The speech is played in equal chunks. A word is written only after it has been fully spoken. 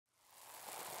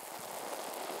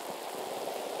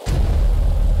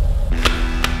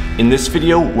In this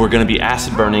video, we're gonna be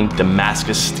acid burning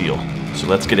Damascus steel. So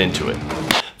let's get into it.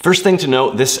 First thing to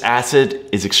note, this acid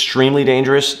is extremely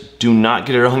dangerous. Do not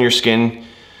get it on your skin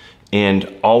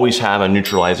and always have a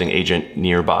neutralizing agent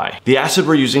nearby. The acid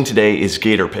we're using today is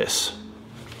Gator Piss.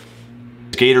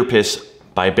 Gator Piss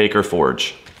by Baker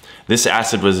Forge. This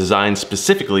acid was designed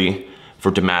specifically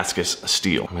for Damascus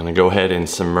steel. I'm gonna go ahead and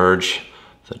submerge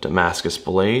the Damascus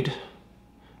blade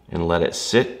and let it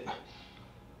sit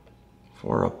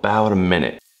for about a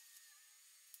minute.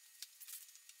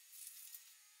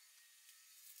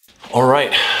 All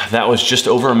right, that was just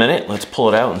over a minute. Let's pull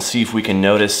it out and see if we can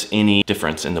notice any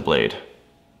difference in the blade.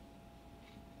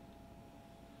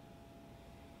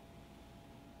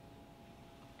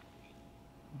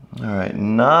 All right,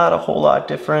 not a whole lot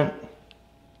different.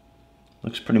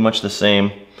 Looks pretty much the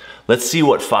same. Let's see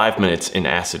what 5 minutes in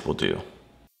acid will do.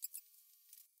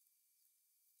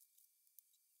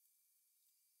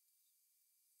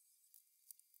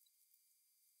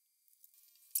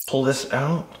 Pull this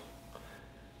out.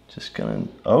 Just gonna,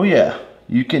 oh yeah,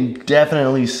 you can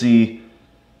definitely see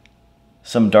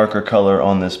some darker color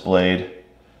on this blade. It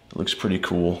looks pretty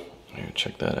cool. Here,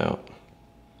 check that out.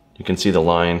 You can see the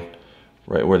line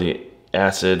right where the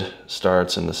acid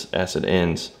starts and the acid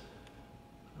ends.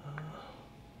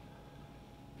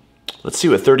 Let's see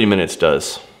what 30 minutes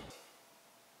does.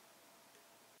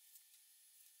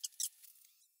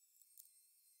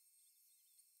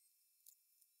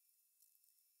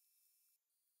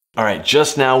 All right,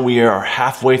 just now we are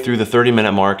halfway through the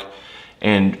 30-minute mark,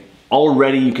 and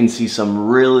already you can see some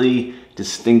really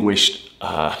distinguished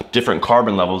different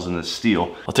carbon levels in this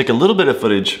steel. I'll take a little bit of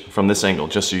footage from this angle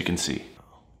just so you can see.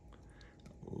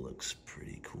 Looks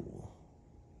pretty cool.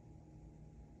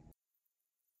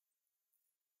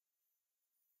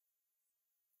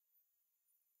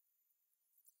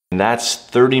 And that's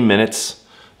 30 minutes,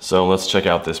 so let's check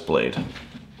out this blade.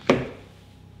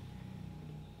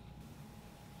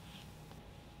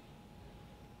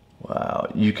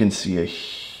 Wow, you can see a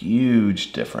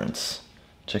huge difference.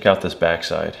 Check out this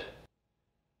backside.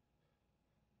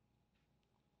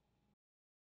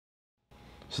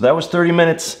 So that was 30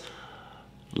 minutes.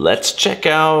 Let's check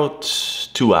out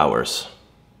 2 hours.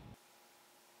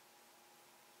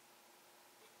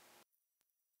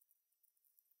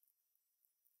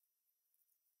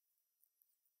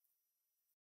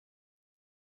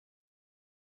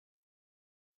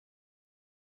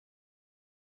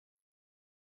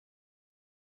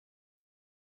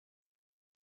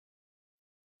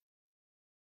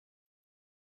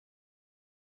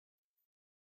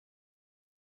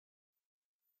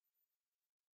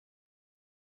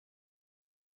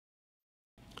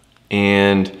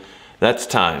 And that's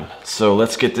time. So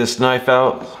let's get this knife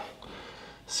out.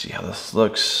 See how this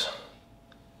looks.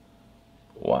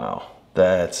 Wow,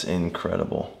 that's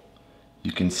incredible.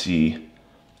 You can see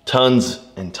tons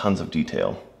and tons of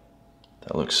detail.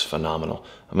 That looks phenomenal.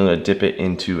 I'm gonna dip it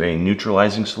into a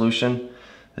neutralizing solution.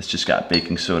 It's just got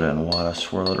baking soda and water.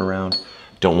 Swirl it around.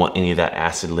 Don't want any of that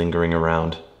acid lingering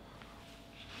around.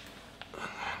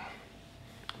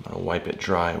 I'm gonna wipe it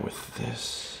dry with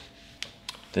this.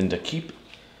 Then to keep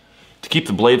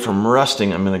the blade from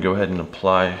rusting, I'm gonna go ahead and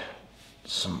apply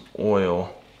some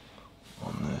oil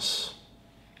on this.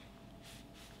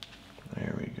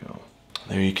 There we go.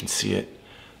 There you can see it,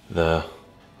 the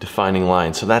defining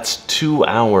line. So that's 2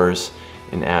 hours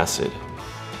in acid.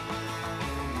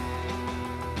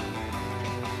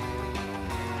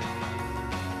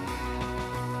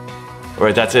 All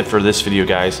right, that's it for this video,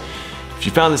 guys. If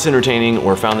you found this entertaining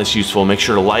or found this useful, make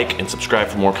sure to like and subscribe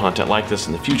for more content like this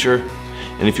in the future.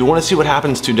 And if you want to see what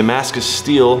happens to Damascus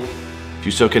steel if you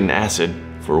soak it in acid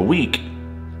for a week,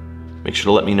 make sure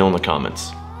to let me know in the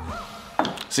comments.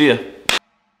 See ya.